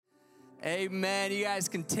Amen. You guys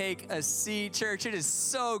can take a seat, church. It is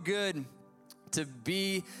so good to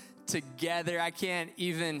be together. I can't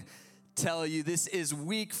even tell you. This is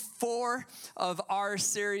week 4 of our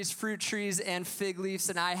series, Fruit Trees and Fig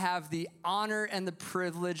Leaves, and I have the honor and the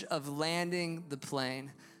privilege of landing the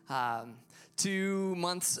plane. 2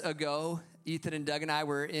 months ago, Ethan and Doug and I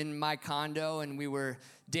were in my condo, and we were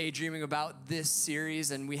daydreaming about this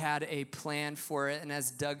series, and we had a plan for it. And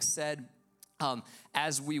as Doug said,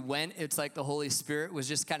 as we went, it's like the Holy Spirit was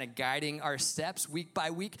just kind of guiding our steps week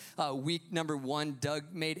by week. Week number 1,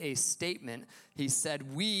 Doug made a statement. He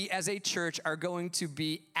said, we as a church are going to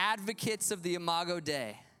be advocates of the Imago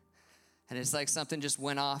Dei. And it's like something just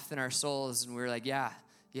went off in our souls, and we were like, yeah,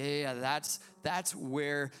 that's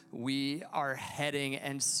where we are heading.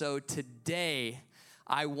 And so today,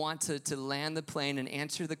 I want to land the plane and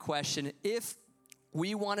answer the question, if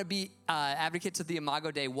we want to be advocates of the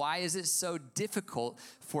Imago Dei, why is it so difficult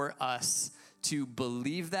for us to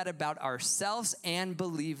believe that about ourselves and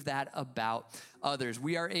believe that about others?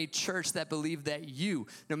 We are a church that believe that you,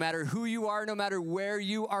 no matter who you are, no matter where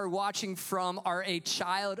you are watching from, are a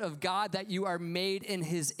child of God, that you are made in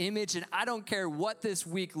his image. And I don't care what this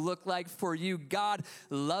week looked like for you. God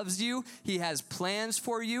loves you. He has plans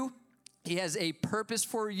for you. He has a purpose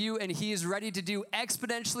for you, and he is ready to do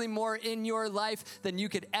exponentially more in your life than you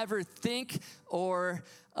could ever think or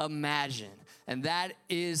imagine. And that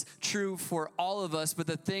is true for all of us. But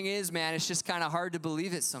the thing is, man, it's just kind of hard to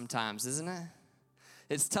believe it sometimes, isn't it?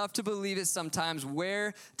 It's tough to believe it sometimes.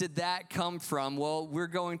 Where did that come from? Well, we're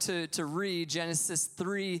going to read Genesis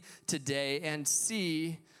 3 today and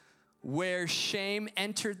see where shame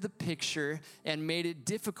entered the picture and made it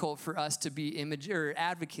difficult for us to be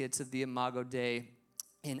advocates of the Imago Dei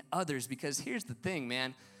in others. Because here's the thing,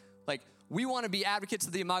 man. Like, we want to be advocates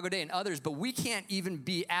of the Imago Dei in others, but we can't even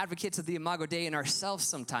be advocates of the Imago Dei in ourselves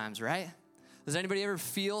sometimes, right? Does anybody ever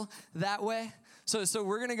feel that way? So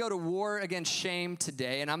we're going to go to war against shame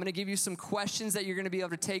today, and I'm going to give you some questions that you're going to be able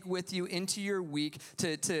to take with you into your week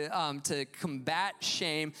to combat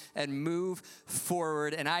shame and move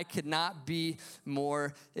forward, and I could not be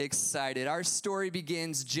more excited. Our story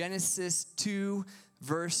begins Genesis 2,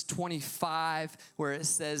 verse 25, where it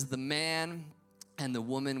says, the man and the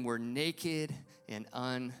woman were naked and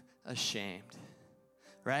unashamed.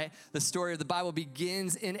 Right? The story of the Bible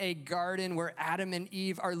begins in a garden where Adam and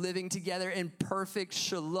Eve are living together in perfect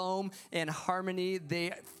shalom and harmony.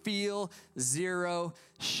 They feel zero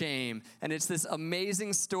shame. And it's this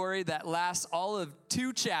amazing story that lasts all of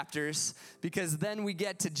 2 chapters, because then we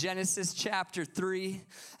get to Genesis chapter 3.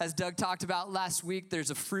 As Doug talked about last week,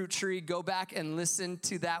 there's a fruit tree. Go back and listen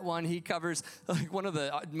to that one. He covers like one of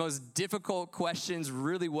the most difficult questions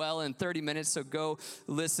really well in 30 minutes, so go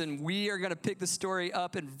listen. We are going to pick the story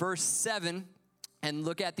up in verse 7 and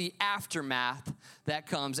look at the aftermath that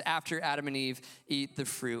comes after Adam and Eve eat the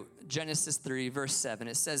fruit. Genesis 3, verse 7,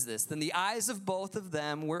 it says this, then the eyes of both of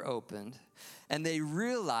them were opened, and they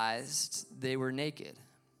realized they were naked.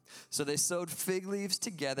 So they sewed fig leaves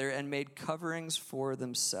together and made coverings for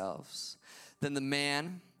themselves. Then the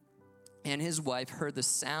man and his wife heard the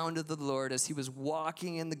sound of the Lord as he was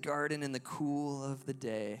walking in the garden in the cool of the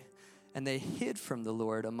day, and they hid from the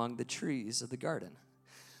Lord among the trees of the garden.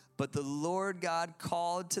 But the Lord God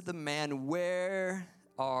called to the man, where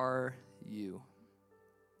are you?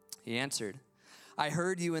 He answered, I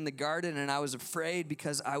heard you in the garden, and I was afraid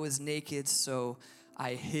because I was naked, so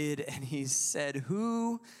I hid. And he said,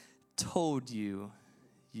 who told you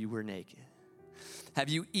you were naked? Have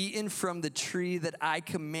you eaten from the tree that I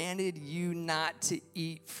commanded you not to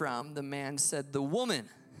eat from? The man said, the woman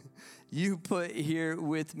you put here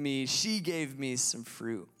with me, she gave me some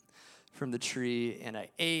fruit from the tree, and I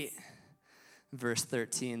ate. Verse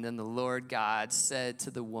 13, then the Lord God said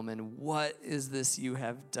to the woman, what is this you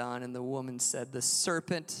have done? And the woman said, the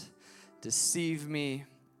serpent deceived me,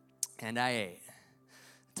 and I ate.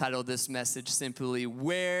 Titled this message simply,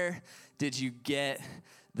 where did you get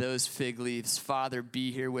those fig leaves? Father,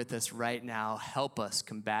 be here with us right now. Help us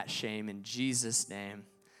combat shame in Jesus' name.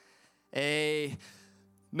 Amen.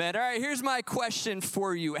 All right, here's my question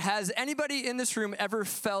for you. Has anybody in this room ever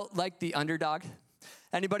felt like the underdog?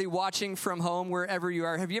 Anybody watching from home, wherever you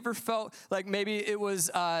are, have you ever felt like maybe it was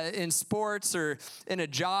in sports or in a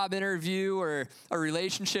job interview or a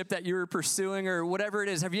relationship that you were pursuing or whatever it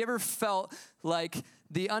is? Have you ever felt like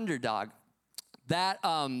the underdog? That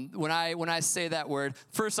when I say that word,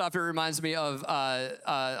 first off, it reminds me of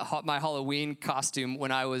my Halloween costume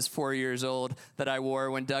when I was 4 years old that I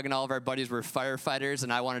wore when Doug and all of our buddies were firefighters,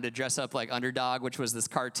 and I wanted to dress up like Underdog, which was this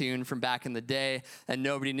cartoon from back in the day, and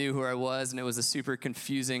nobody knew who I was, and it was a super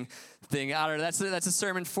confusing thing. I don't know. That's a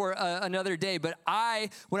sermon for another day. But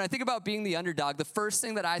when I think about being the underdog, the first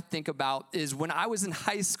thing that I think about is when I was in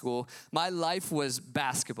high school, my life was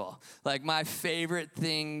basketball. Like my favorite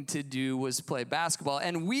thing to do was play basketball,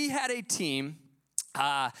 and we had a team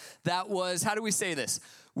that was, how do we say this?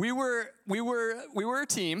 We were a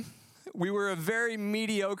team. We were a very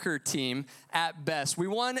mediocre team at best. We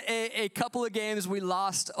won a couple of games. We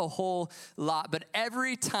lost a whole lot. But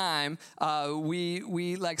every time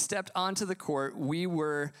we stepped onto the court, we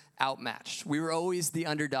were outmatched. We were always the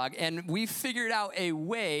underdog. And we figured out a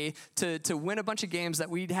way to win a bunch of games that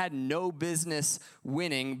we had no business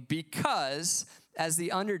winning because as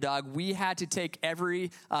the underdog, we had to take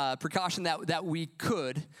every precaution that we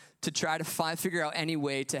could to try to figure out any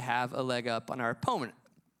way to have a leg up on our opponent.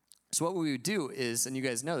 So what we would do is, and you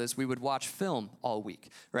guys know this, we would watch film all week,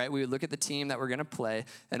 right? We would look at the team that we're going to play,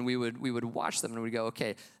 and we would watch them, and we'd go,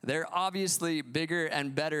 okay, they're obviously bigger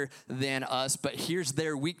and better than us, but here's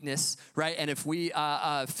their weakness, right? And if we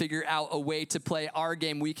figure out a way to play our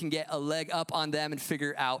game, we can get a leg up on them and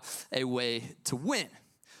figure out a way to win.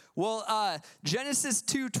 Well, Genesis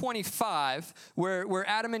 2:25, where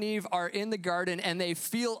Adam and Eve are in the garden and they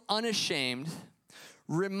feel unashamed,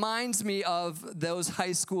 reminds me of those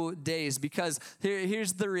high school days because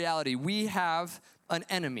here's the reality. We have an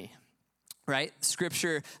enemy, right?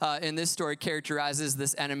 Scripture in this story characterizes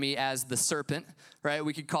this enemy as the serpent, right?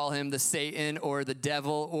 We could call him the Satan or the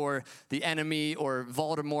devil or the enemy or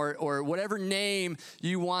Voldemort or whatever name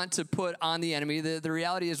you want to put on the enemy. The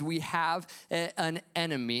reality is we have an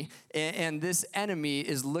enemy, and this enemy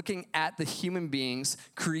is looking at the human beings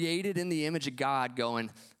created in the image of God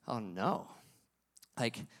going, oh no.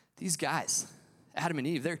 Like, these guys, Adam and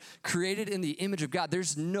Eve, they're created in the image of God.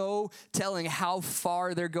 There's no telling how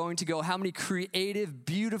far they're going to go, how many creative,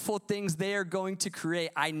 beautiful things they are going to create.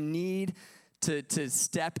 I need to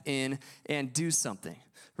step in and do something,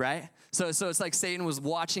 right? So it's like Satan was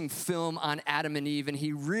watching film on Adam and Eve, and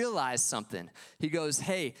he realized something. He goes,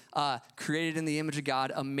 hey, created in the image of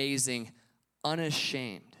God, amazing,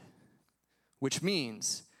 unashamed, which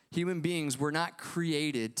means human beings were not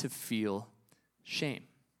created to feel shame.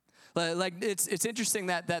 Like it's interesting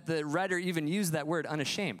that the writer even used that word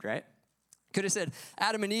unashamed, right? Could have said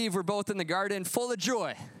Adam and Eve were both in the garden full of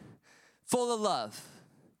joy, full of love,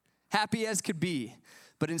 happy as could be.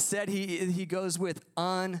 But instead he goes with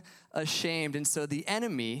unashamed. And so the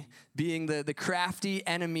enemy, being the crafty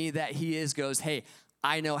enemy that he is, goes, hey,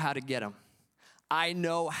 I know how to get him. I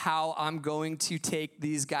know how I'm going to take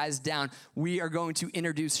these guys down. We are going to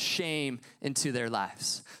introduce shame into their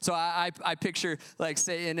lives. So I picture like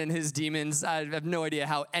Satan and his demons. I have no idea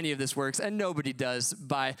how any of this works, and nobody does,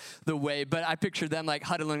 by the way. But I picture them like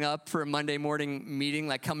huddling up for a Monday morning meeting,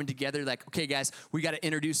 like coming together, like, okay, guys, we got to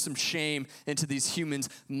introduce some shame into these humans'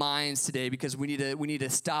 minds today because we need to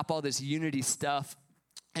stop all this unity stuff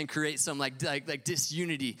and create some like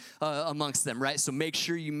disunity amongst them, right? So make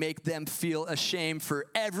sure you make them feel ashamed for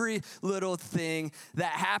every little thing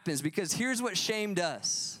that happens, because here's what shame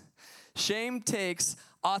does. Shame takes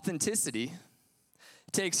authenticity,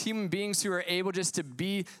 takes human beings who are able just to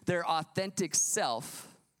be their authentic self,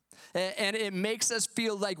 and it makes us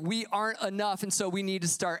feel like we aren't enough, and so we need to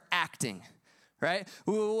start acting, right?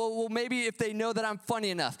 Well, maybe if they know that I'm funny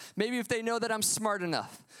enough, maybe if they know that I'm smart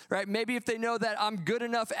enough, right? Maybe if they know that I'm good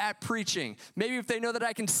enough at preaching, maybe if they know that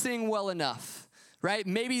I can sing well enough, right?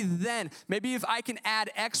 Maybe if I can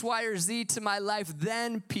add X, Y, or Z to my life,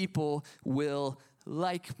 then people will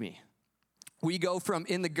like me. We go from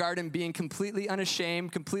in the garden being completely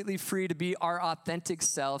unashamed, completely free to be our authentic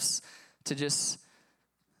selves, to just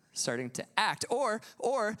starting to act. Or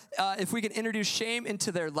if we can introduce shame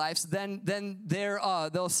into their lives, then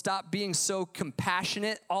they'll stop being so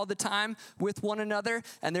compassionate all the time with one another,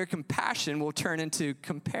 and their compassion will turn into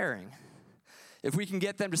comparing. If we can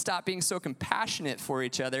get them to stop being so compassionate for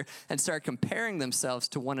each other and start comparing themselves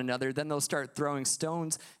to one another, then they'll start throwing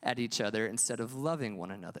stones at each other instead of loving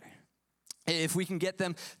one another. If we can get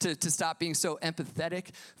them to stop being so empathetic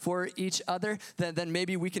for each other, then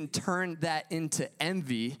maybe we can turn that into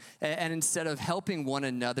envy. And instead of helping one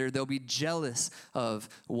another, they'll be jealous of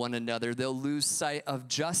one another. They'll lose sight of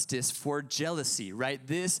justice for jealousy, right?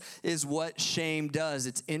 This is what shame does.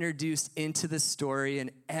 It's introduced into the story, and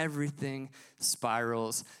everything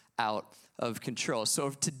spirals out of control. So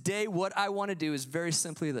today, what I want to do is very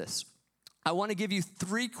simply this. I want to give you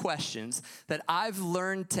 3 questions that I've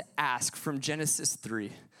learned to ask from Genesis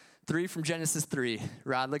 3. 3 from Genesis 3.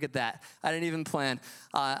 Rod, look at that. I didn't even plan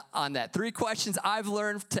on that. 3 questions I've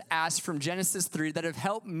learned to ask from Genesis 3 that have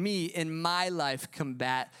helped me in my life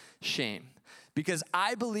combat shame. Because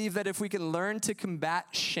I believe that if we can learn to combat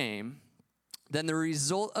shame, then the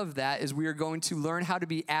result of that is we are going to learn how to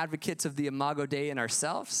be advocates of the Imago Dei in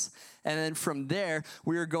ourselves. And then from there,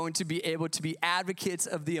 we are going to be able to be advocates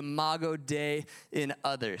of the Imago Dei in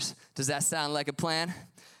others. Does that sound like a plan?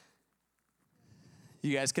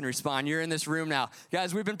 You guys can respond. You're in this room now.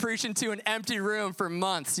 Guys, we've been preaching to an empty room for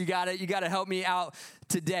months. You got to help me out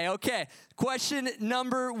today. Okay, question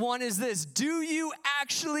number 1 is this. Do you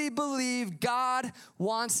actually believe God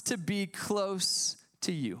wants to be close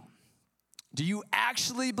to you? Do you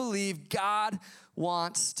actually believe God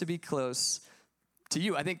wants to be close to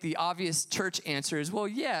you? I think the obvious church answer is, well,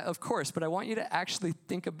 yeah, of course. But I want you to actually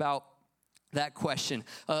think about that question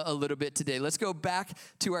a little bit today. Let's go back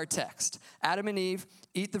to our text. Adam and Eve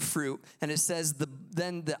eat the fruit, and it says,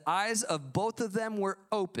 then the eyes of both of them were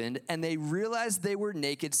opened, and they realized they were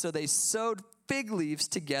naked, so they sewed fig leaves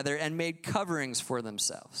together and made coverings for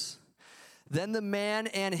themselves. Then the man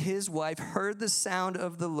and his wife heard the sound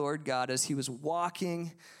of the Lord God as he was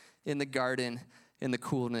walking in the garden in the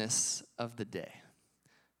coolness of the day.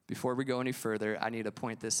 Before we go any further, I need to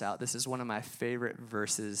point this out. This is one of my favorite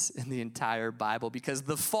verses in the entire Bible because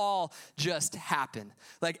the fall just happened.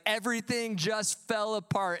 Like everything just fell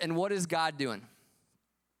apart. And what is God doing?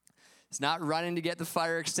 He's not running to get the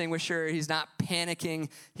fire extinguisher. He's not panicking.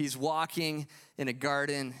 He's walking in a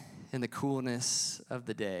garden in the coolness of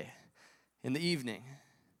the day. In the evening.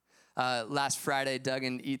 Last Friday, Doug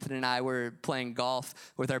and Ethan and I were playing golf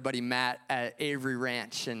with our buddy Matt at Avery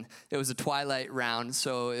Ranch, and it was a twilight round,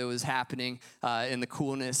 so it was happening in the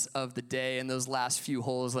coolness of the day. And those last few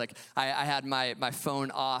holes, like I had my phone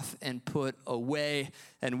off and put away,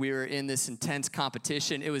 and we were in this intense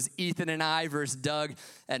competition. It was Ethan and I versus Doug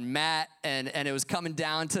and Matt, and it was coming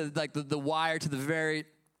down to like the wire to the very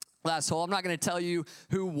last hole. I'm not going to tell you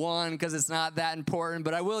who won because it's not that important,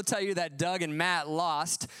 but I will tell you that Doug and Matt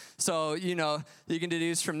lost. So, you can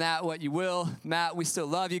deduce from that what you will. Matt, we still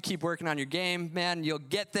love you. Keep working on your game, man. You'll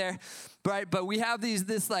get there. Right? But we have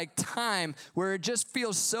this like time where it just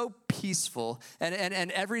feels so peaceful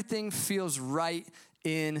and everything feels right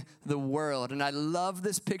in the world. And I love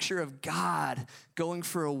this picture of God going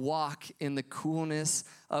for a walk in the coolness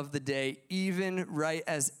of the day, even right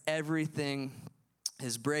as everything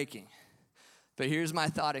is breaking. But here's my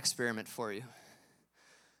thought experiment for you.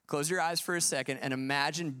 Close your eyes for a second and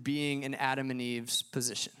imagine being in Adam and Eve's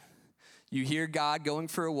position. You hear God going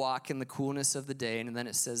for a walk in the coolness of the day, and then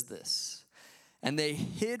it says this. And they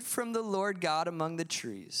hid from the Lord God among the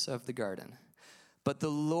trees of the garden. But the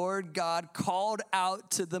Lord God called out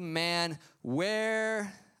to the man,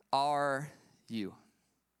 "Where are you?"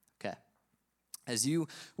 Okay. As you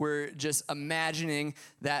were just imagining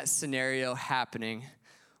that scenario happening,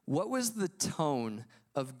 what was the tone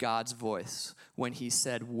of God's voice when he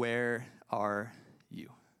said, "Where are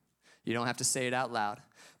you?" You don't have to say it out loud,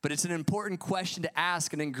 but it's an important question to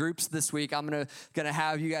ask. And in groups this week, I'm gonna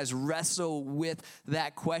have you guys wrestle with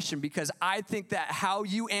that question, because I think that how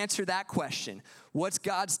you answer that question, what's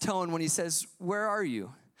God's tone when he says, "Where are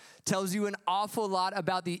you?" tells you an awful lot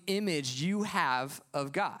about the image you have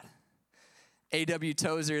of God. A.W.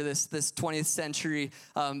 Tozer, this 20th century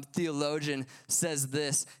theologian, says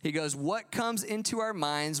this. He goes, "What comes into our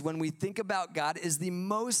minds when we think about God is the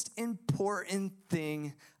most important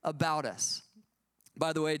thing about us."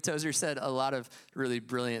 By the way, Tozer said a lot of really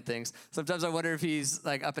brilliant things. Sometimes I wonder if he's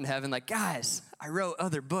like up in heaven, like, "Guys, I wrote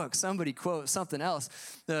other books. Somebody quote something else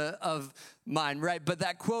of mine," right? But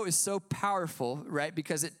that quote is so powerful, right?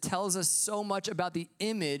 Because it tells us so much about the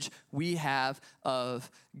image we have of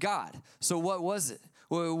God. So what was it?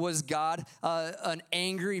 Was God an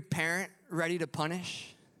angry parent ready to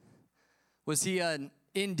punish? Was he an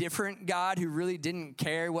indifferent God who really didn't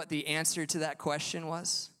care what the answer to that question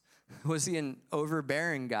was? Was he an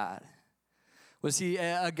overbearing God? Was he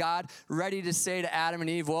a God ready to say to Adam and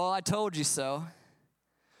Eve, "Well, I told you so"?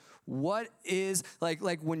 What is, like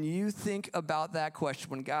when you think about that question,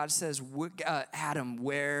 when God says, "Adam,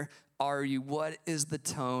 where are you?" What is the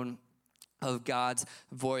tone of God's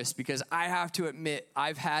voice, because I have to admit,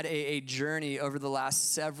 I've had a journey over the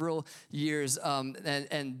last several years,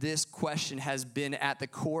 and this question has been at the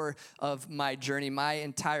core of my journey. My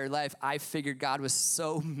entire life, I figured God was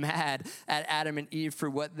so mad at Adam and Eve for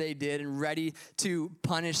what they did and ready to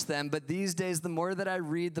punish them. But these days, the more that I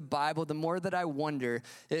read the Bible, the more that I wonder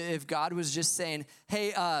if God was just saying,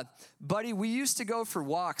 hey, buddy, we used to go for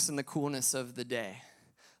walks in the coolness of the day.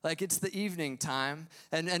 Like, it's the evening time,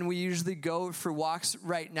 and we usually go for walks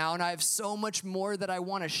right now, and I have so much more that I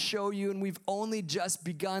want to show you, and we've only just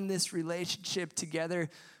begun this relationship together.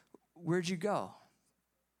 Where'd you go?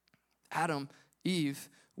 Adam, Eve,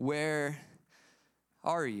 where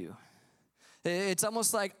are you? It's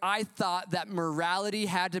almost like I thought that morality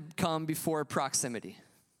had to come before proximity.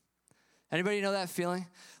 Anybody know that feeling?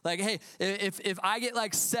 Like, hey, if I get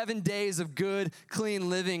like 7 days of good, clean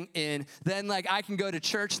living in, then like I can go to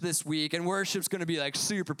church this week and worship's gonna be like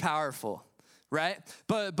super powerful, right?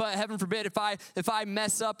 But heaven forbid, if I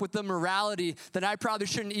mess up with the morality, then I probably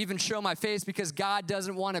shouldn't even show my face because God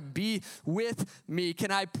doesn't want to be with me.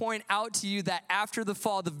 Can I point out to you that after the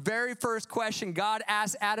fall, the very first question God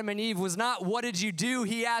asked Adam and Eve was not, what did you do?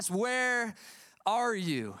 He asked, where are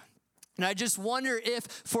you? And I just wonder if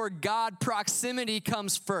for God, proximity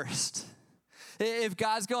comes first. If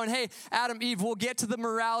God's going, hey, Adam, Eve, we'll get to the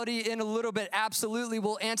morality in a little bit. Absolutely,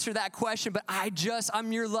 we'll answer that question. But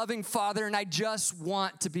I'm your loving Father, and I just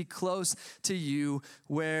want to be close to you.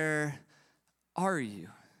 Where are you?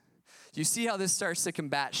 You see how this starts to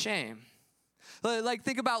combat shame. Like,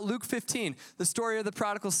 think about Luke 15, the story of the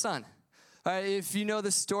prodigal son. If you know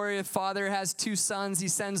the story, a father has 2 sons. He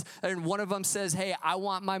sends, and one of them says, hey, I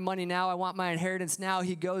want my money now. I want my inheritance now.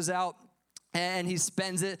 He goes out and he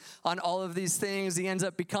spends it on all of these things. He ends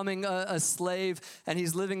up becoming a slave, and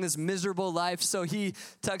he's living this miserable life. So he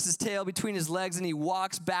tucks his tail between his legs, and he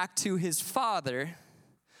walks back to his father,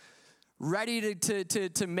 ready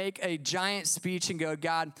to make a giant speech and go,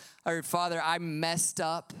 God, or Father, I messed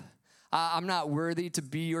up. I'm not worthy to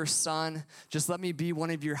be your son. Just let me be one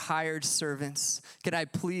of your hired servants. Can I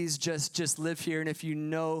please just live here? And if you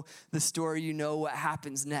know the story, you know what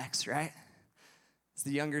happens next, right? As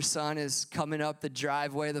the younger son is coming up the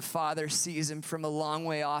driveway, the father sees him from a long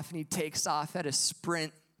way off, and he takes off at a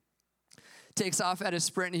sprint.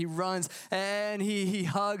 And he runs and he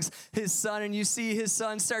hugs his son, and you see his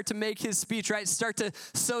son start to make his speech, right? Start to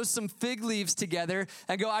sew some fig leaves together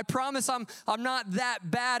and go, I promise I'm not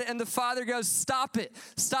that bad. And the father goes, stop it.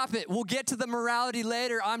 We'll get to the morality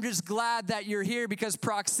later. I'm just glad that you're here because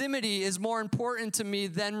proximity is more important to me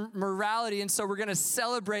than morality. And so we're going to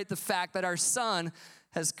celebrate the fact that our son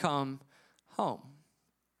has come home.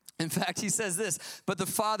 In fact, he says this,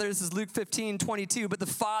 this is Luke 15:22, but the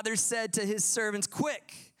father said to his servants,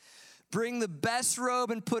 quick, bring the best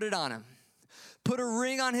robe and put it on him. Put a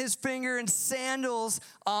ring on his finger and sandals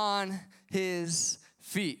on his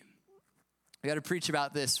feet. We got to preach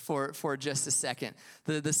about this for just a second.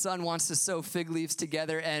 The son wants to sew fig leaves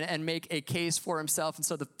together and make a case for himself. And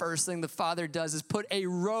so the first thing the father does is put a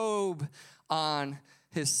robe on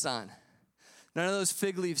his son. None of those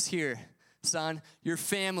fig leaves here. Son, your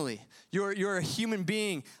family, you're a human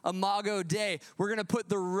being, Imago Dei. We're going to put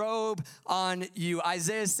the robe on you.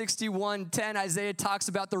 Isaiah 61:10, Isaiah talks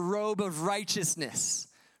about the robe of righteousness,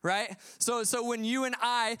 right? So when you and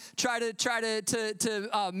I try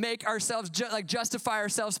to make ourselves justify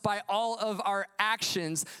ourselves by all of our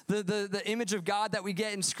actions, the image of God that we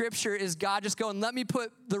get in Scripture is God just going, let me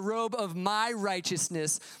put the robe of my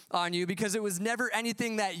righteousness on you, because it was never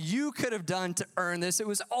anything that you could have done to earn this. It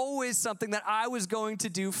was always something that I was going to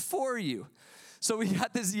do for you. So we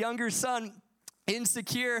got this younger son,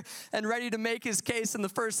 insecure and ready to make his case, and the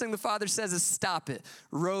first thing the father says is, stop it,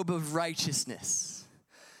 robe of righteousness.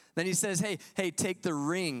 Then he says, hey, take the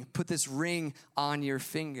ring, put this ring on your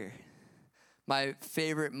finger. My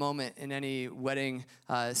favorite moment in any wedding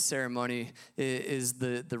ceremony is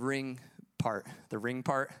the ring part. The ring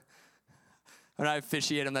part. When I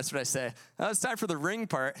officiate them, that's what I say. Oh, it's time for the ring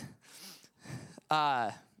part.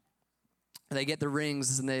 They get the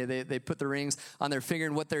rings, and they put the rings on their finger,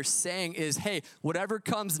 and what they're saying is, hey, whatever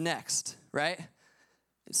comes next, right?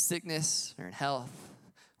 In sickness or in health,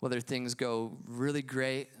 whether things go really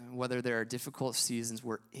great, whether there are difficult seasons,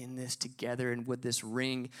 we're in this together. And would this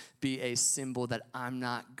ring be a symbol that I'm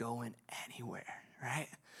not going anywhere, right?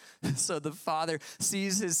 So the father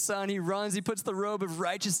sees his son, he runs, he puts the robe of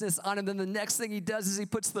righteousness on him. Then the next thing he does is he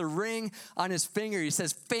puts the ring on his finger. He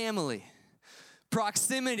says, family,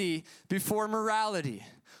 proximity before morality.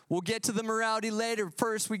 We'll get to the morality later.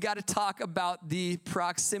 First, we got to talk about the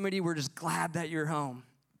proximity. We're just glad that you're home.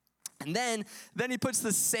 And then he puts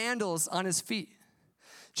the sandals on his feet.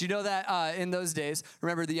 Do you know that in those days,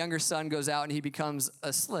 remember the younger son goes out and he becomes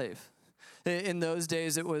a slave. In those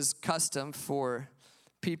days, it was custom for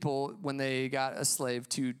people, when they got a slave,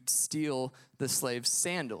 to steal the slave's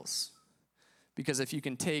sandals. Because if you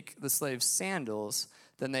can take the slave's sandals,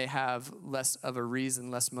 then they have less of a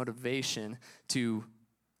reason, less motivation to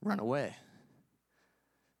run away.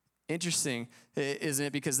 Interesting, isn't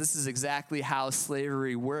it? Because this is exactly how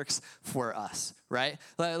slavery works for us, right?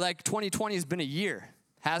 Like 2020 has been a year,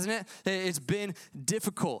 hasn't it? It's been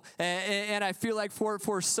difficult. And I feel like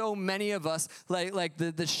for so many of us, like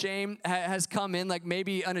the shame has come in, like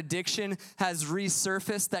maybe an addiction has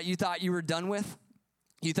resurfaced that you thought you were done with.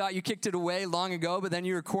 You thought you kicked it away long ago, but then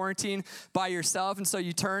you were quarantined by yourself, and so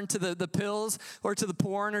you turned to the pills or to the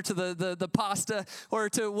porn or to the pasta or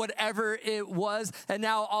to whatever it was, and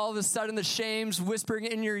now all of a sudden the shame's whispering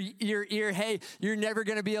in your ear, hey, you're never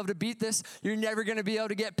going to be able to beat this. You're never going to be able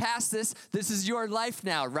to get past this. This is your life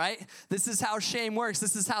now, right? This is how shame works.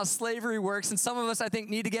 This is how slavery works, and some of us, I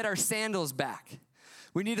think, need to get our sandals back.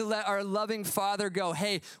 We need to let our loving Father go,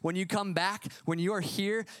 hey, when you come back, when you're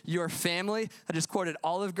here, your family, I just quoted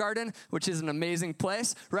Olive Garden, which is an amazing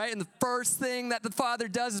place, right? And the first thing that the Father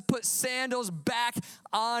does is put sandals back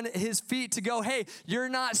on his feet to go, hey, you're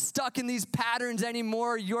not stuck in these patterns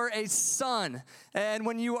anymore. You're a son. And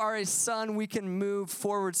when you are a son, we can move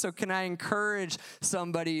forward. So can I encourage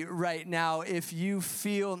somebody right now, if you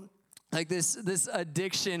feel like this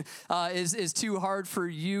addiction is too hard for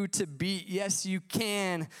you to beat, yes, you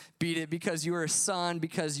can beat it because you're a son,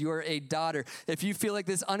 because you're a daughter. If you feel like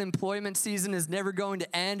this unemployment season is never going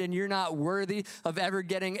to end and you're not worthy of ever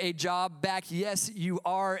getting a job back, yes, you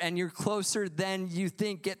are, and you're closer than you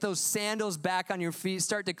think. Get those sandals back on your feet.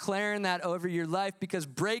 Start declaring that over your life, because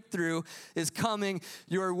breakthrough is coming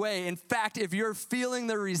your way. In fact, if you're feeling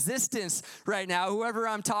the resistance right now, whoever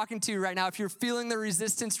I'm talking to right now, if you're feeling the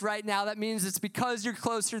resistance right now, that means it's because you're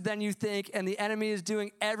closer than you think, and the enemy is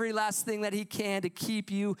doing every last thing that he can to keep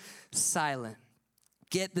you silent.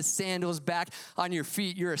 Get the sandals back on your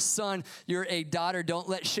feet. You're a son. You're a daughter. Don't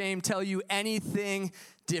let shame tell you anything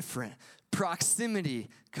different. Proximity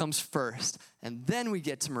comes first, and then we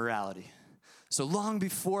get to morality. So long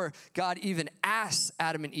before God even asks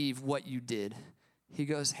Adam and Eve what you did, he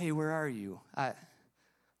goes, hey, where are you? I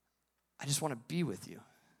just want to be with you.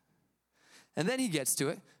 And then he gets to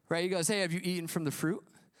it. Right? He goes, hey, have you eaten from the fruit?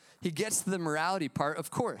 He gets to the morality part,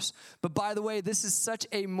 of course. But by the way, this is such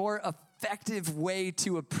a more effective way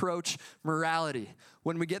to approach morality.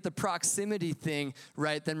 When we get the proximity thing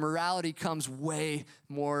right, then morality comes way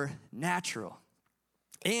more natural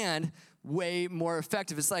and way more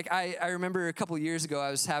effective. It's like I remember a couple years ago,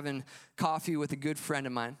 I was having coffee with a good friend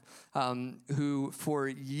of mine who for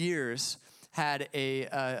years had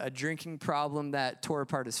a drinking problem that tore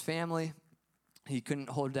apart his family. He couldn't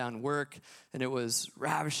hold down work, and it was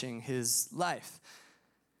ravishing his life.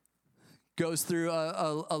 Goes through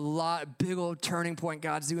a lot, big old turning point.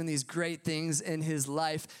 God's doing these great things in his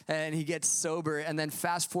life, and he gets sober. And then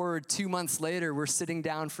fast forward 2 months later, we're sitting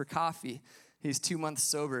down for coffee. He's 2 months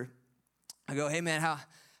sober. I go, hey, man, how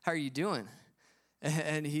are you doing?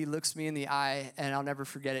 And he looks me in the eye, and I'll never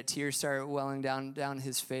forget it. Tears start welling down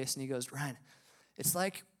his face, and he goes, Ryan, it's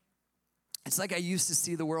like I used to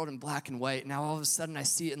see the world in black and white. Now all of a sudden I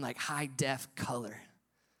see it in like high def color.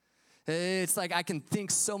 It's like I can think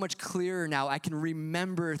so much clearer now. I can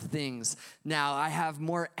remember things now. I have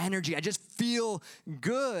more energy. I just feel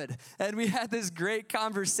good. And we had this great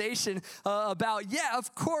conversation about, yeah,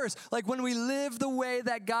 of course, like when we live the way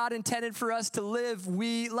that God intended for us to live,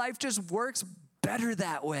 life just works better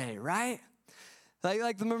that way, right?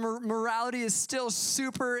 Like the morality is still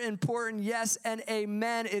super important, yes and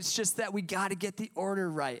amen. It's just that we got to get the order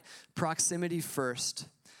right. Proximity first,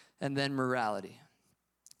 and then morality.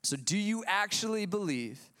 So do you actually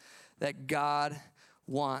believe that God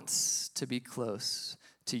wants to be close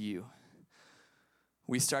to you?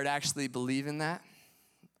 We start actually believing that,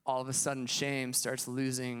 all of a sudden shame starts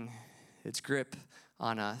losing its grip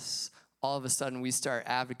on us. All of a sudden we start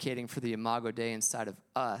advocating for the Imago Dei inside of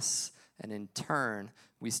us. And in turn,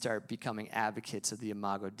 we start becoming advocates of the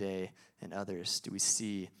Imago Dei in others. Do we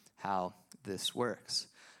see how this works?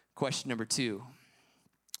 Question number 2.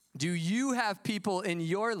 Do you have people in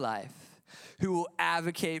your life who will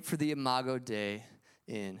advocate for the Imago Dei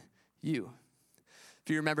in you?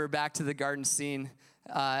 If you remember back to the garden scene,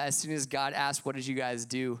 as soon as God asked, what did you guys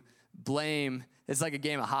do? Blame, it's like a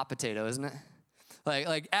game of hot potato, isn't it?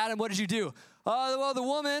 Like Adam, what did you do? Well, the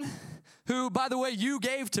woman who, by the way, you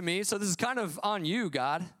gave to me, so this is kind of on you,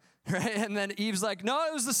 God. right? And then Eve's like, no,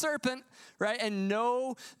 it was the serpent, right? And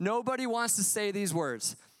nobody wants to say these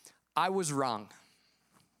words. I was wrong.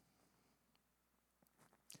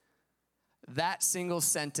 That single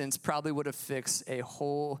sentence probably would have fixed a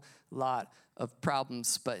whole lot of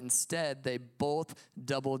problems, but instead they both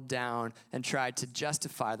doubled down and tried to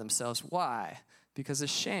justify themselves. Why? Because of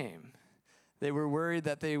shame. They were worried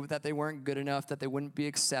that they weren't good enough, that they wouldn't be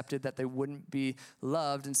accepted, that they wouldn't be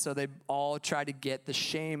loved, and so they all tried to get the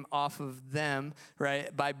shame off of them,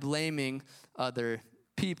 right, by blaming other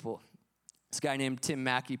people. This guy named Tim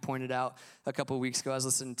Mackey pointed out a couple of weeks ago, I was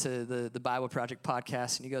listening to the Bible Project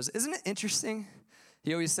podcast, and he goes, isn't it interesting?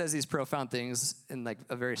 He always says these profound things in like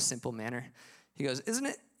a very simple manner. He goes, isn't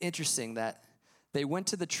it interesting that they went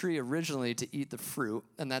to the tree originally to eat the fruit,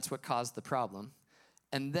 and that's what caused the problem,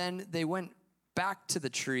 and then they went back to the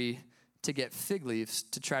tree to get fig leaves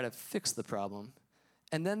to try to fix the problem,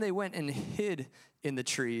 and then they went and hid in the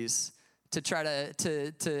trees to try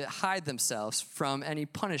to hide themselves from any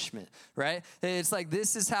punishment, right? It's like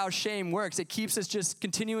this is how shame works. It keeps us just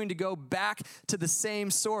continuing to go back to the same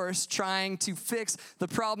source, trying to fix the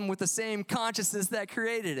problem with the same consciousness that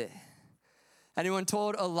created it. Anyone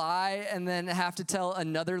told a lie and then have to tell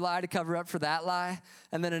another lie to cover up for that lie,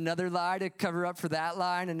 and then another lie to cover up for that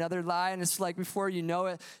lie, and another lie, and it's like before you know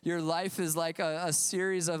it, your life is like a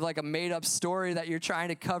series of like a made-up story that you're trying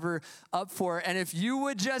to cover up for. And if you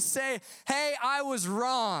would just say, hey, I was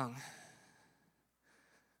wrong,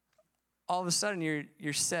 all of a sudden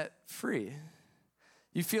you're set free.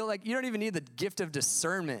 You feel like you don't even need the gift of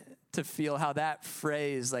discernment to feel how that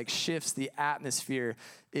phrase like shifts the atmosphere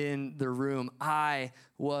in the room. I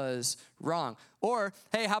was wrong. Or,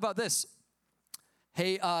 hey, how about this?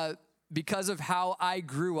 Hey, because of how I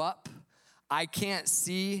grew up, I can't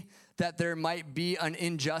see that there might be an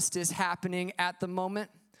injustice happening at the moment,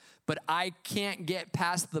 but I can't get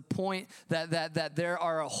past the point that there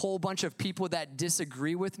are a whole bunch of people that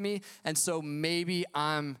disagree with me, and so maybe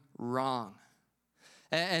I'm wrong.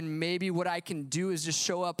 And maybe what I can do is just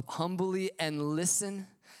show up humbly and listen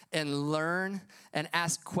and learn and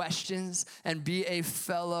ask questions and be a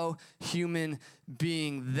fellow human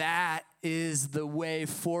being. That is the way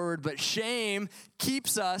forward. But shame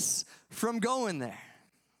keeps us from going there.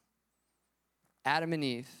 Adam and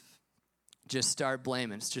Eve just start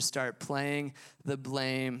blaming. Just start playing the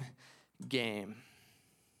blame game.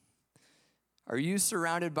 Are you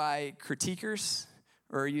surrounded by critiquers?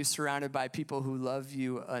 Or are you surrounded by people who love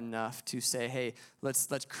you enough to say, hey, let's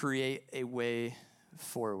create a way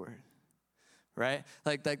forward, right?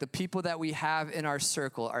 Like the people that we have in our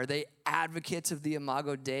circle, are they advocates of the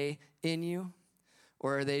Imago Dei in you?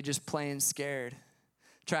 Or are they just plain scared,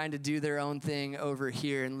 trying to do their own thing over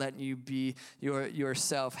here and letting you be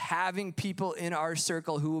yourself? Having people in our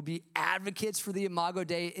circle who will be advocates for the Imago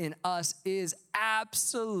Dei in us is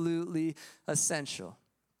absolutely essential.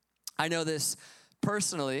 I know this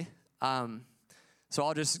personally, so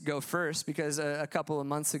I'll just go first because a couple of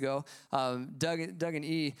months ago, Doug and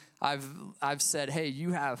E, I've said, hey,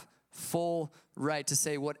 you have full right to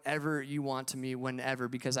say whatever you want to me whenever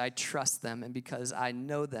because I trust them and because I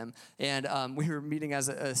know them. And we were meeting as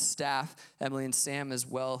a staff, Emily and Sam as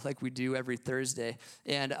well, like we do every Thursday.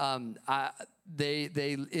 And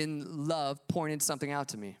they in love pointed something out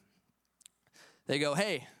to me. They go,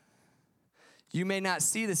 hey, you may not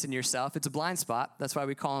see this in yourself. It's a blind spot. That's why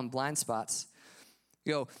we call them blind spots.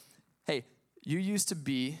 You go, hey, you used to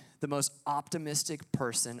be the most optimistic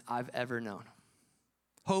person I've ever known.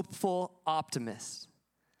 Hopeful optimist.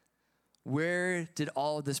 Where did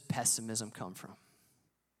all of this pessimism come from?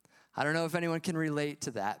 I don't know if anyone can relate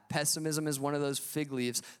to that. Pessimism is one of those fig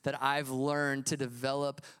leaves that I've learned to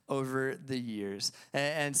develop over the years.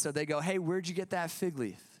 And so they go, hey, where'd you get that fig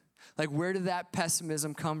leaf? Like, where did that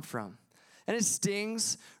pessimism come from? And it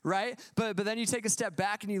stings, right? But then you take a step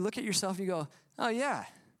back and you look at yourself and you go, oh, yeah.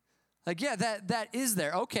 Like, yeah, that is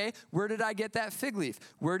there. Okay, where did I get that fig leaf?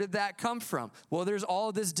 Where did that come from? Well, there's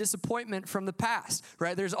all this disappointment from the past,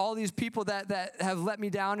 right? There's all these people that have let me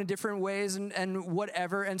down in different ways and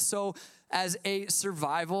whatever. And so as a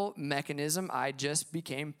survival mechanism, I just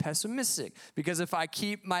became pessimistic. Because if I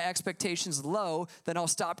keep my expectations low, then I'll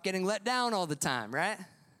stop getting let down all the time, right?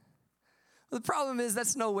 Well, the problem is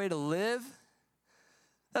that's no way to live.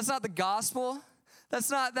 That's not the gospel. That's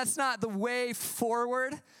not the way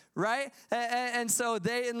forward, right? And so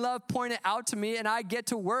they in love point it out to me, and I get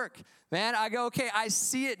to work. Man, I go, okay, I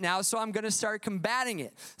see it now, so I'm going to start combating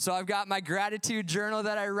it. So I've got my gratitude journal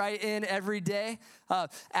that I write in every day.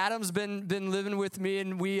 Adam's been living with me,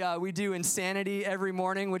 and we do insanity every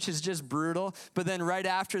morning, which is just brutal. But then right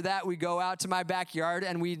after that, we go out to my backyard,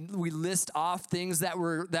 and we list off things that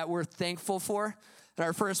we're thankful for. And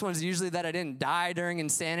our first one is usually that I didn't die during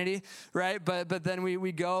insanity, right? But then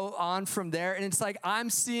we go on from there, and it's like I'm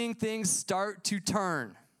seeing things start to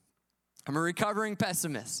turn. I'm a recovering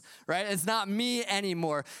pessimist, right? It's not me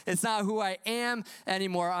anymore. It's not who I am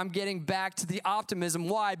anymore. I'm getting back to the optimism.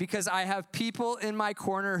 Why? Because I have people in my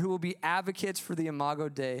corner who will be advocates for the Imago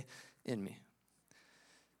Dei in me.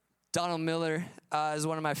 Donald Miller is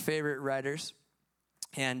one of my favorite writers,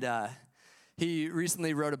 and he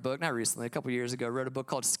recently wrote a book, not recently, a couple years ago, wrote a book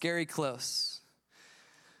called Scary Close.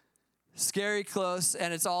 Scary Close,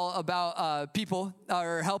 and it's all about people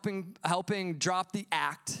are helping drop the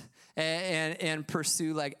act and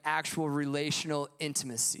pursue like actual relational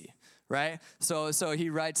intimacy, right? So he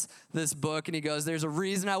writes this book and he goes, there's a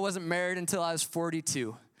reason I wasn't married until I was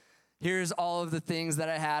 42. Here's all of the things that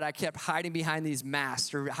I had. I kept hiding behind these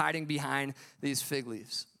masks or hiding behind these fig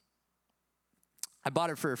leaves. I bought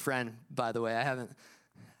it for a friend, by the way. I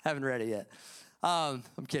haven't read it yet. I'm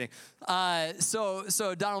kidding.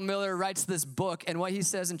 So Donald Miller writes this book, and what he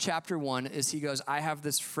says in chapter 1 is he goes, I have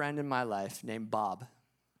this friend in my life named Bob.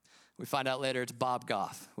 We find out later it's Bob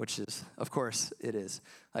Goff, which is, of course, it is.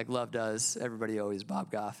 Like love does. Everybody always Bob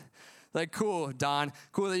Goff. Like, cool, Don.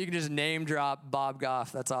 Cool that you can just name drop Bob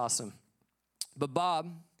Goff. That's awesome. But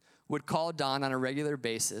Bob would call Don on a regular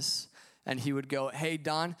basis, and he would go, hey,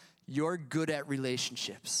 Don, you're good at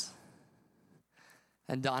relationships.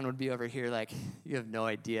 And Don would be over here like, you have no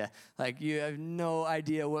idea. Like, you have no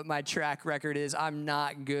idea what my track record is. I'm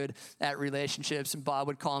not good at relationships. And Bob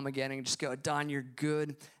would call him again and just go, Don, you're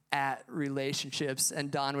good at relationships.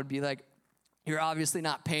 And Don would be like, you're obviously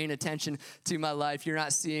not paying attention to my life. You're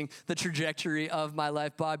not seeing the trajectory of my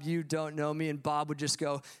life. Bob, you don't know me. And Bob would just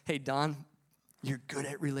go, hey, Don, you're good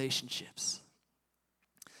at relationships.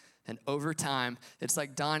 And over time, it's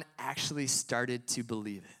like Don actually started to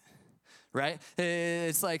believe it. Right?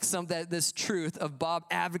 It's like this truth of Bob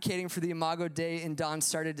advocating for the Imago Dei in Don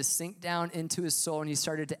started to sink down into his soul, and he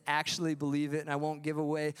started to actually believe it. And I won't give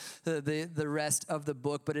away the rest of the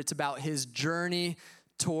book, but it's about his journey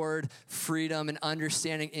toward freedom and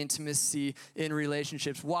understanding intimacy in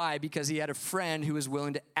relationships. Why? Because he had a friend who was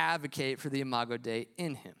willing to advocate for the Imago Dei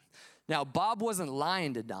in him. Now, Bob wasn't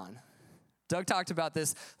lying to Don. Doug talked about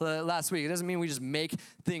this last week. It doesn't mean we just make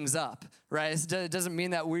things up, right? It doesn't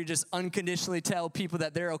mean that we just unconditionally tell people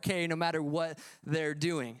that they're okay no matter what they're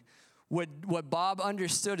doing. What Bob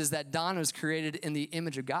understood is that Don was created in the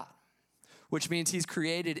image of God, which means he's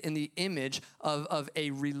created in the image of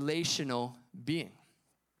a relational being.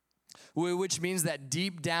 Which means that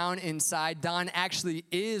deep down inside, Don actually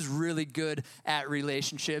is really good at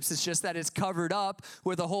relationships. It's just that it's covered up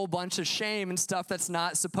with a whole bunch of shame and stuff that's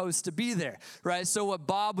not supposed to be there, right? So what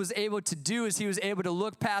Bob was able to do is he was able to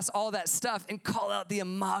look past all that stuff and call out the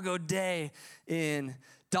Imago Dei in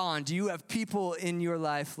Don. Do you have people in your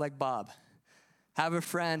life like Bob? Have a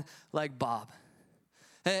friend like Bob.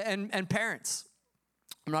 And parents.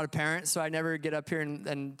 I'm not a parent, so I never get up here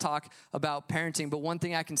and talk about parenting. But one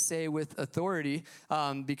thing I can say with authority,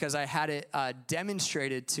 because I had it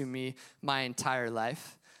demonstrated to me my entire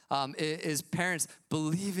life, is parents,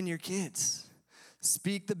 believe in your kids.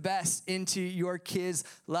 Speak the best into your kids'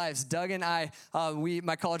 lives. Doug and I,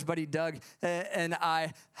 my college buddy Doug and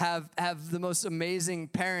I have the most amazing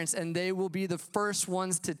parents, and they will be the first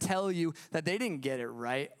ones to tell you that they didn't get it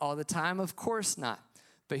right all the time. Of course not.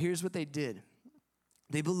 But here's what they did.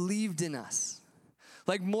 They believed in us,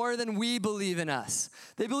 like more than we believe in us.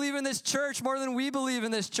 They believe in this church more than we believe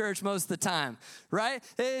in this church most of the time, right?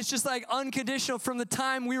 It's just like unconditional from the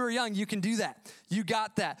time we were young. You can do that. You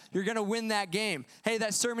got that. You're going to win that game. Hey,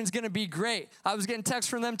 that sermon's going to be great. I was getting texts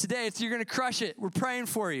from them today. You're going to crush it. We're praying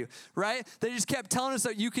for you, right? They just kept telling us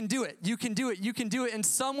that you can do it. You can do it. You can do it. And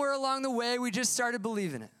somewhere along the way, we just started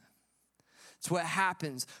believing it. It's what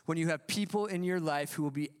happens when you have people in your life who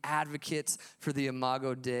will be advocates for the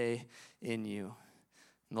Imago Dei in you.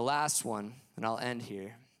 And the last one, and I'll end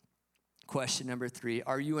here. Question number 3,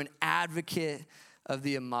 are you an advocate of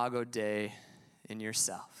the Imago Dei in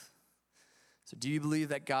yourself? So do you believe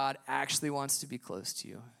that God actually wants to be close to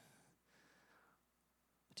you?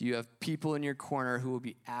 Do you have people in your corner who will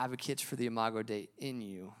be advocates for the Imago Dei in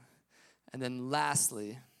you? And then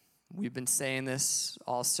lastly, We've been saying this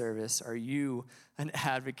all service. Are you an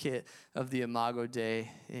advocate of the Imago Dei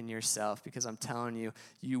in yourself? Because I'm telling you,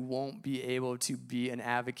 you won't be able to be an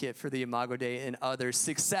advocate for the Imago Dei in others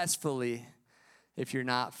successfully if you're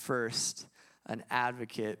not first an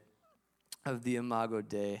advocate of the Imago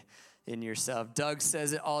Dei in yourself. Doug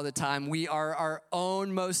says it all the time. We are our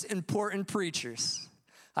own most important preachers.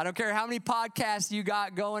 I don't care how many podcasts you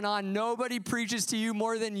got going on. Nobody preaches to you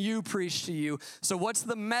more than you preach to you. So what's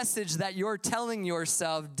the message that you're telling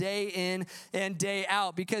yourself day in and day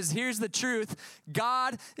out? Because here's the truth.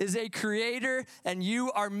 God is a creator, and you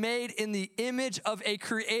are made in the image of a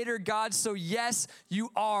creator God. So yes, you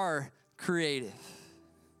are creative.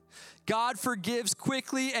 God forgives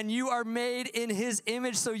quickly, and you are made in his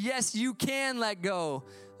image. So yes, you can let go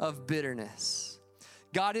of bitterness.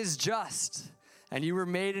 God is just. And you were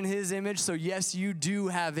made in his image, so yes, you do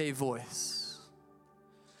have a voice.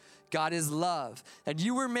 God is love. And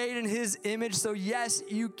you were made in his image, so yes,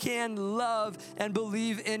 you can love and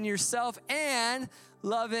believe in yourself and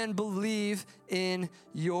love and believe in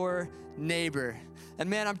your neighbor. And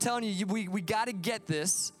man, I'm telling you, we got to get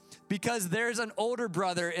this because there's an older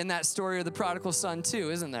brother in that story of the prodigal son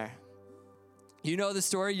too, isn't there? You know the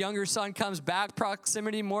story. Younger son comes back,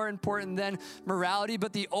 proximity more important than morality,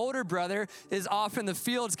 but the older brother is off in the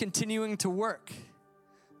fields continuing to work.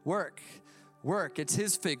 It's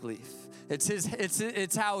his fig leaf.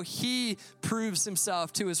 It's how he proves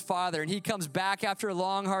himself to his father. And he comes back after a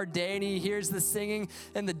long, hard day, and he hears the singing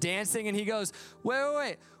and the dancing, and he goes,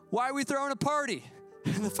 wait, why are we throwing a party?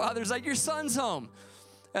 And the father's like, your son's home.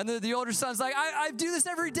 And the older son's like, I do this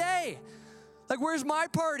every day. Like, where's my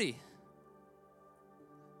party?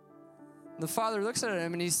 The father looks at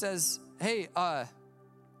him and he says, hey,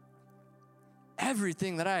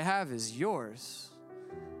 everything that I have is yours.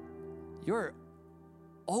 You're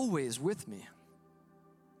always with me.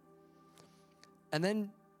 And then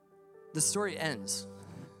the story ends.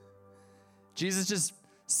 Jesus just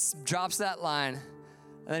drops that line,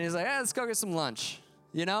 and then he's like, hey, let's go get some lunch,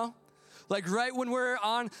 you know? Like right when we're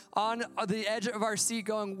on the edge of our seat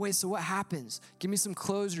going, wait, so what happens? Give me some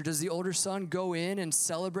closure. Does the older son go in and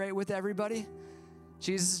celebrate with everybody?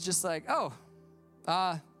 Jesus is just like,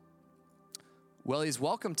 well, he's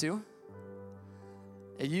welcome to.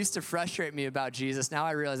 It used to frustrate me about Jesus. Now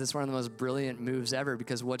I realize it's one of the most brilliant moves ever,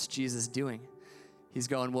 because what's Jesus doing? He's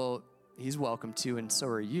going, well, he's welcome to, and so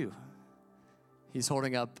are you. He's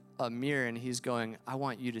holding up a mirror and he's going, I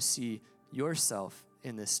want you to see yourself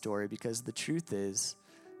in this story, because the truth is,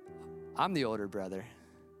 I'm the older brother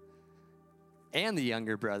and the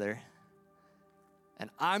younger brother, and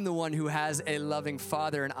I'm the one who has a loving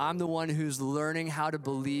father, and I'm the one who's learning how to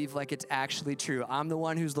believe like it's actually true. I'm the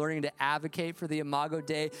one who's learning to advocate for the Imago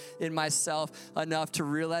Dei in myself enough to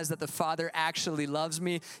realize that the Father actually loves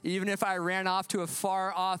me, even if I ran off to a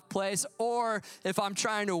far off place, or if I'm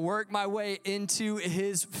trying to work my way into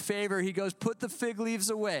his favor. He goes, put the fig leaves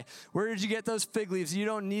away. Where did you get those fig leaves? You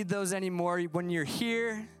don't need those anymore. When you're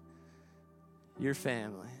here, you're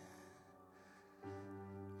family.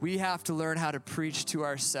 We have to learn how to preach to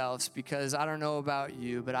ourselves, because I don't know about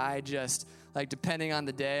you, but I just, like, depending on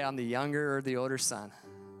the day, I'm the younger or the older son.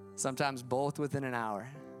 Sometimes both within an hour,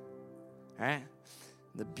 right?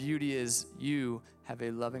 The beauty is you have a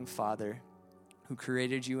loving Father who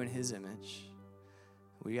created you in his image.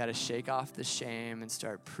 We got to shake off the shame and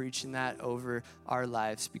start preaching that over our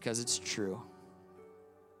lives, because it's true.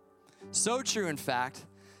 So true, in fact,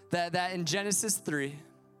 that in Genesis 3,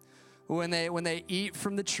 when they eat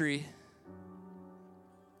from the tree,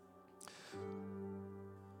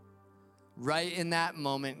 right in that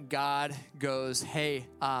moment, God goes, hey,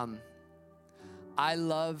 I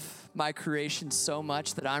love my creation so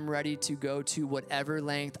much that I'm ready to go to whatever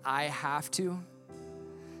length I have to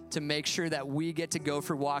make sure that we get to go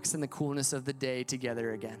for walks in the coolness of the day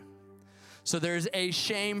together again. So there's a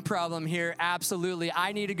shame problem here, absolutely.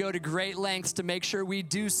 I need to go to great lengths to make sure we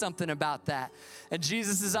do something about that. And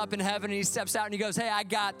Jesus is up in heaven, and he steps out and he goes, hey, I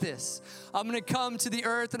got this. I'm going to come to the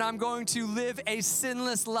earth, and I'm going to live a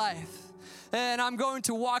sinless life. And I'm going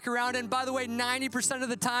to walk around. And by the way, 90% of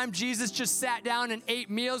the time, Jesus just sat down and ate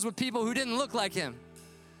meals with people who didn't look like him.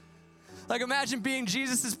 Like, imagine being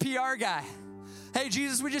Jesus's PR guy. Hey,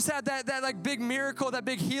 Jesus, we just had that like big miracle, that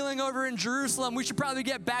big healing over in Jerusalem. We should probably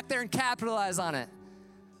get back there and capitalize on it.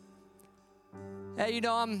 Hey, you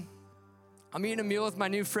know, I'm eating a meal with my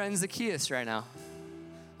new friend Zacchaeus right now.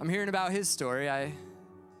 I'm hearing about his story. I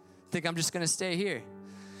think I'm just going to stay here.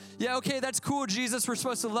 yeah, okay, that's cool, Jesus, we're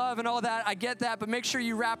supposed to love and all that. I get that, but make sure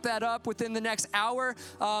you wrap that up within the next hour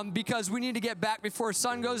because we need to get back before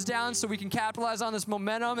sun goes down so we can capitalize on this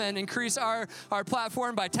momentum and increase our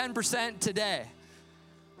platform by 10% today.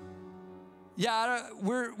 Yeah,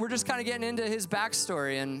 we're just kind of getting into his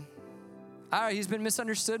backstory, and he's been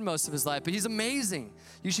misunderstood most of his life, but he's amazing.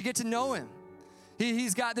 You should get to know him.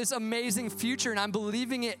 He's got this amazing future, and I'm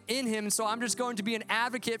believing it in him, so I'm just going to be an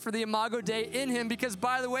advocate for the Imago Dei in him because,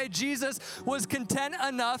 by the way, Jesus was content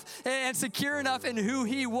enough and secure enough in who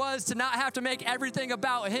he was to not have to make everything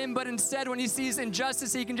about him, but instead, when he sees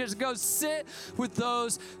injustice, he can just go sit with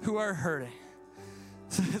those who are hurting.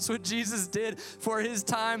 That's what Jesus did for his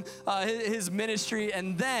time, his ministry,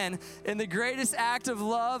 and then, in the greatest act of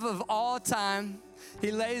love of all time,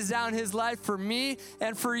 he lays down his life for me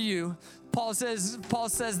and for you. Paul says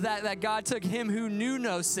that God took him who knew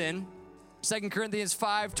no sin, 2 Corinthians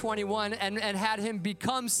 5:21, and had him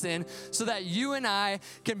become sin so that you and I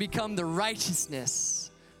can become the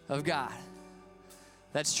righteousness of God.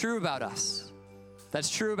 That's true about us. That's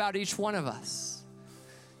true about each one of us.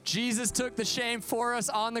 Jesus took the shame for us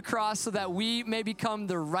on the cross so that we may become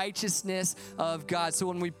the righteousness of God. So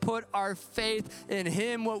when we put our faith in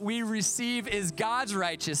him, what we receive is God's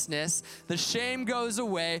righteousness. The shame goes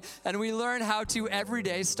away, and we learn how to every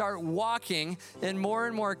day start walking in more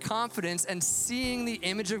and more confidence and seeing the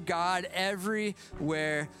image of God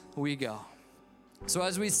everywhere we go. So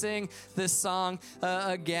as we sing this song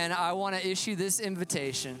again, I want to issue this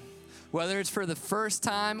invitation. Whether it's for the first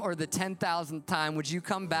time or the 10,000th time, would you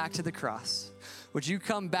come back to the cross? Would you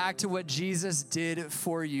come back to what Jesus did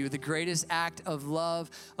for you, the greatest act of love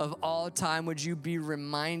of all time? Would you be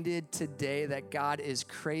reminded today that God is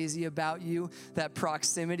crazy about you, that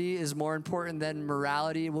proximity is more important than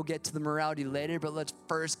morality? We'll get to the morality later, but let's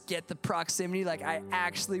first get the proximity, like I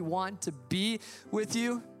actually want to be with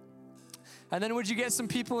you. And then would you get some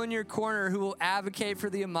people in your corner who will advocate for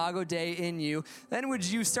the Imago Dei in you? Then would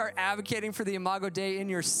you start advocating for the Imago Dei in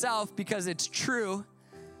yourself because it's true?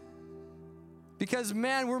 Because,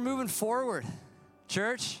 man, we're moving forward.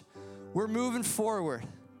 Church, we're moving forward.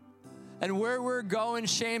 And where we're going,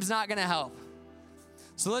 shame's not going to help.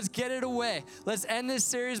 So let's get it away. Let's end this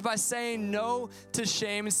series by saying no to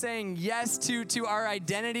shame and saying yes to our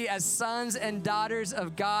identity as sons and daughters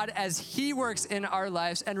of God as he works in our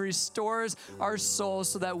lives and restores our souls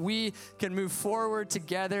so that we can move forward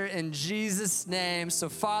together in Jesus' name. So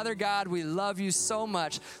Father God, we love you so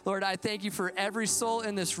much. Lord, I thank you for every soul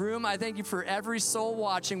in this room. I thank you for every soul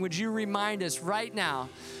watching. Would you remind us right now,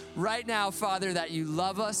 Father, that you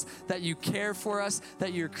love us, that you care for us,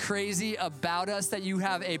 that you're crazy about us, that you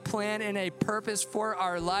have a plan and a purpose for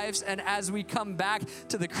our lives. And as we come back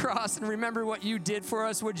to the cross and remember what you did for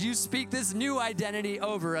us, would you speak this new identity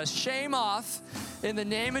over us? Shame off. In the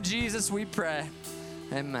name of Jesus, we pray.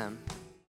 Amen.